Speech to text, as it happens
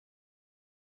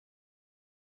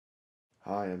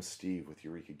Hi, I'm Steve with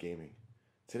Eureka Gaming.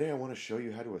 Today I want to show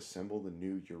you how to assemble the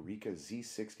new Eureka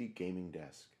Z60 Gaming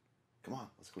Desk. Come on,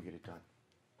 let's go get it done.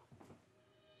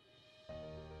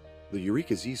 The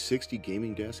Eureka Z60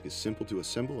 Gaming Desk is simple to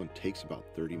assemble and takes about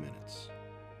 30 minutes.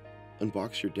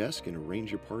 Unbox your desk and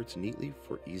arrange your parts neatly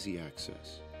for easy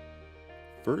access.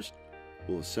 First,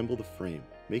 we'll assemble the frame,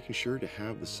 making sure to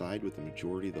have the side with the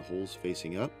majority of the holes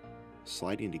facing up,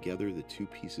 sliding together the two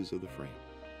pieces of the frame.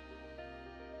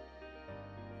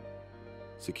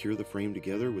 Secure the frame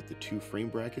together with the 2 frame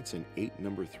brackets and 8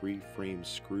 number 3 frame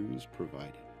screws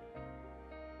provided.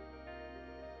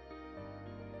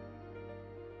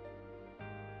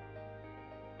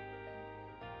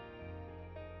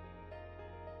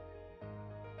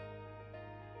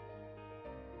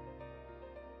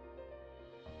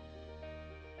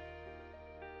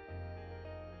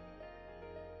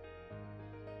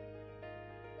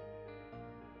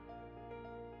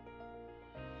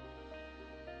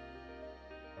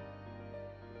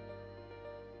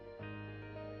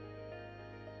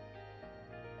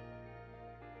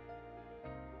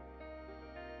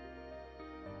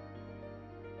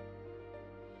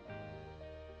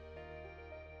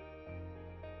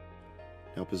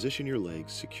 Now position your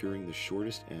legs, securing the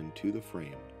shortest end to the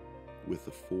frame with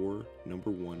the 4 number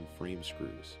 1 frame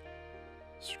screws,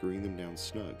 screwing them down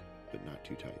snug but not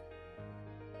too tight.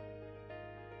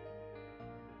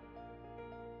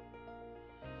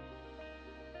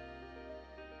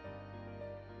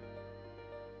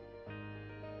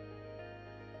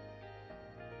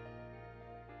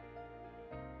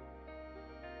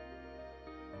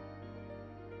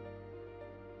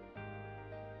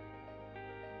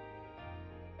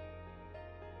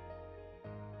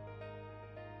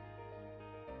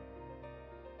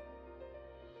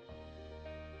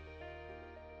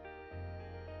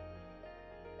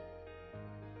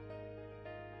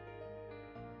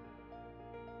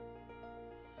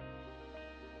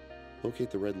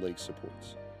 Locate the red leg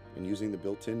supports, and using the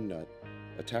built-in nut,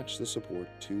 attach the support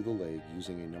to the leg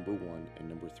using a number 1 and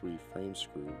number 3 frame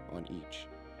screw on each.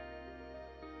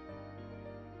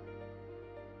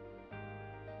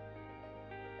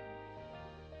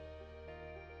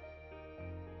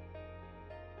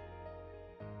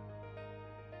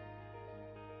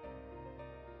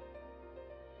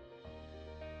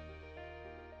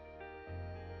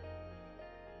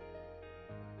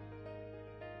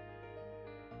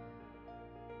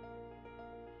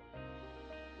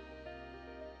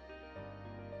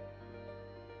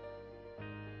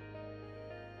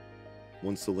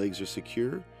 Once the legs are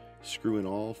secure, screw in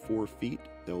all 4 feet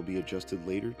that will be adjusted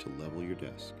later to level your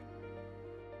desk.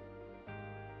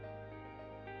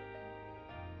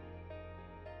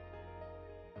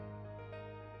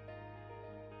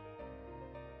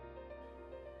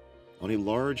 On a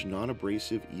large,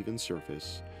 non-abrasive, even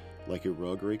surface, like a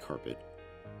rug or a carpet,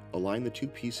 align the 2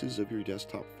 pieces of your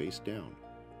desktop face down,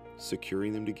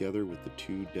 securing them together with the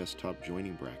 2 desktop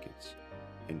joining brackets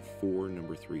and 4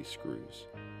 number 3 screws.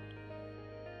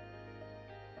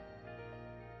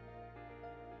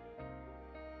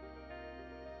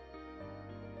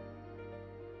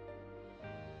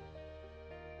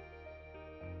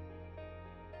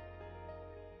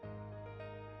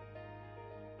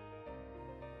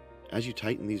 As you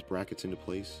tighten these brackets into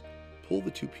place, pull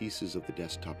the 2 pieces of the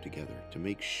desktop together to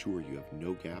make sure you have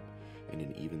no gap and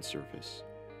an even surface.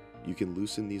 You can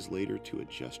loosen these later to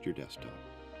adjust your desktop.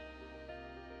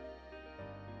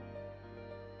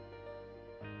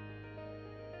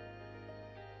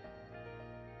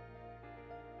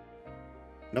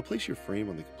 Now place your frame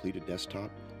on the completed desktop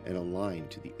and align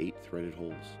to the 8 threaded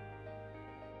holes.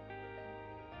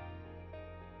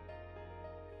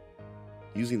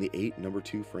 Using the 8 number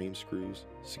 2 frame screws,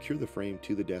 secure the frame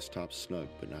to the desktop snug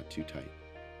but not too tight.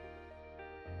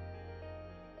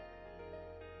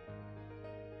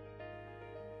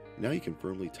 Now you can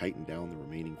firmly tighten down the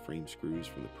remaining frame screws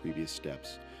from the previous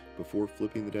steps before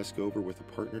flipping the desk over with a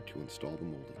partner to install the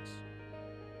moldings.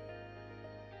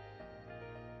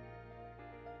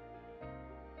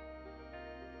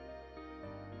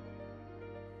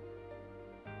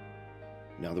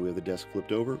 Now that we have the desk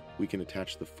flipped over, we can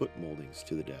attach the foot moldings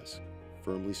to the desk,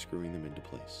 firmly screwing them into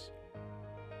place.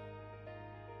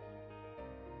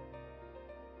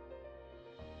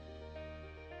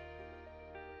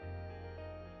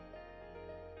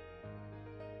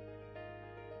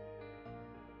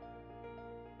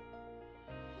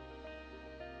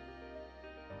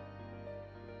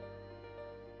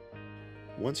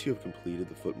 Once you have completed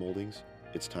the foot moldings,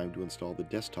 it's time to install the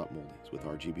desktop moldings with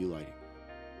RGB lighting.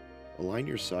 Align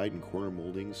your side and corner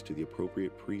moldings to the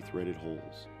appropriate pre-threaded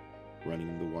holes,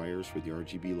 running the wires for the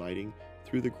RGB lighting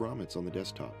through the grommets on the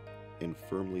desktop and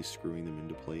firmly screwing them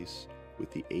into place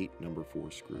with the 8 number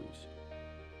 4 screws.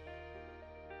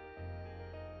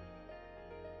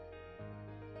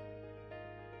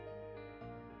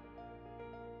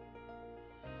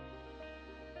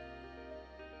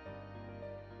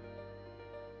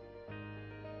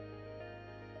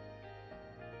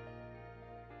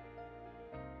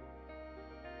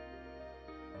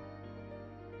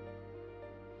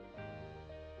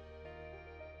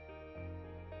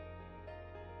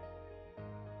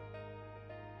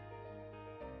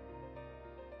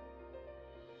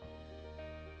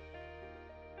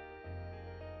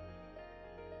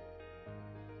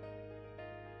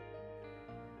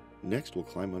 Next, we'll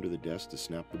climb under the desk to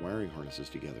snap the wiring harnesses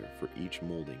together for each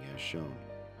molding as shown,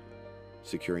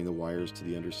 securing the wires to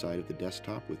the underside of the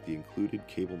desktop with the included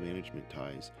cable management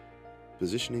ties,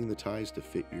 positioning the ties to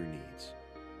fit your needs.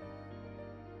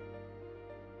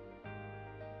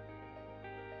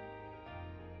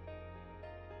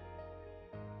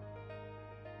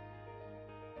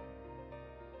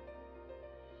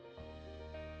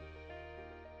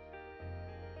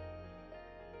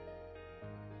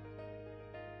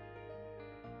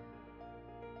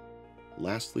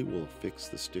 Lastly, we'll affix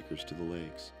the stickers to the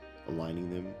legs,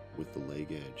 aligning them with the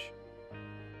leg edge.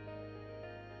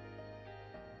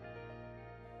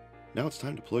 Now it's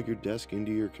time to plug your desk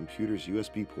into your computer's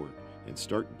USB port and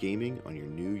start gaming on your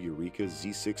new Eureka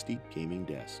Z60 Gaming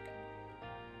Desk.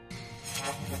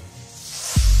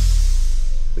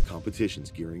 The competition's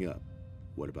gearing up.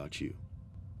 What about you?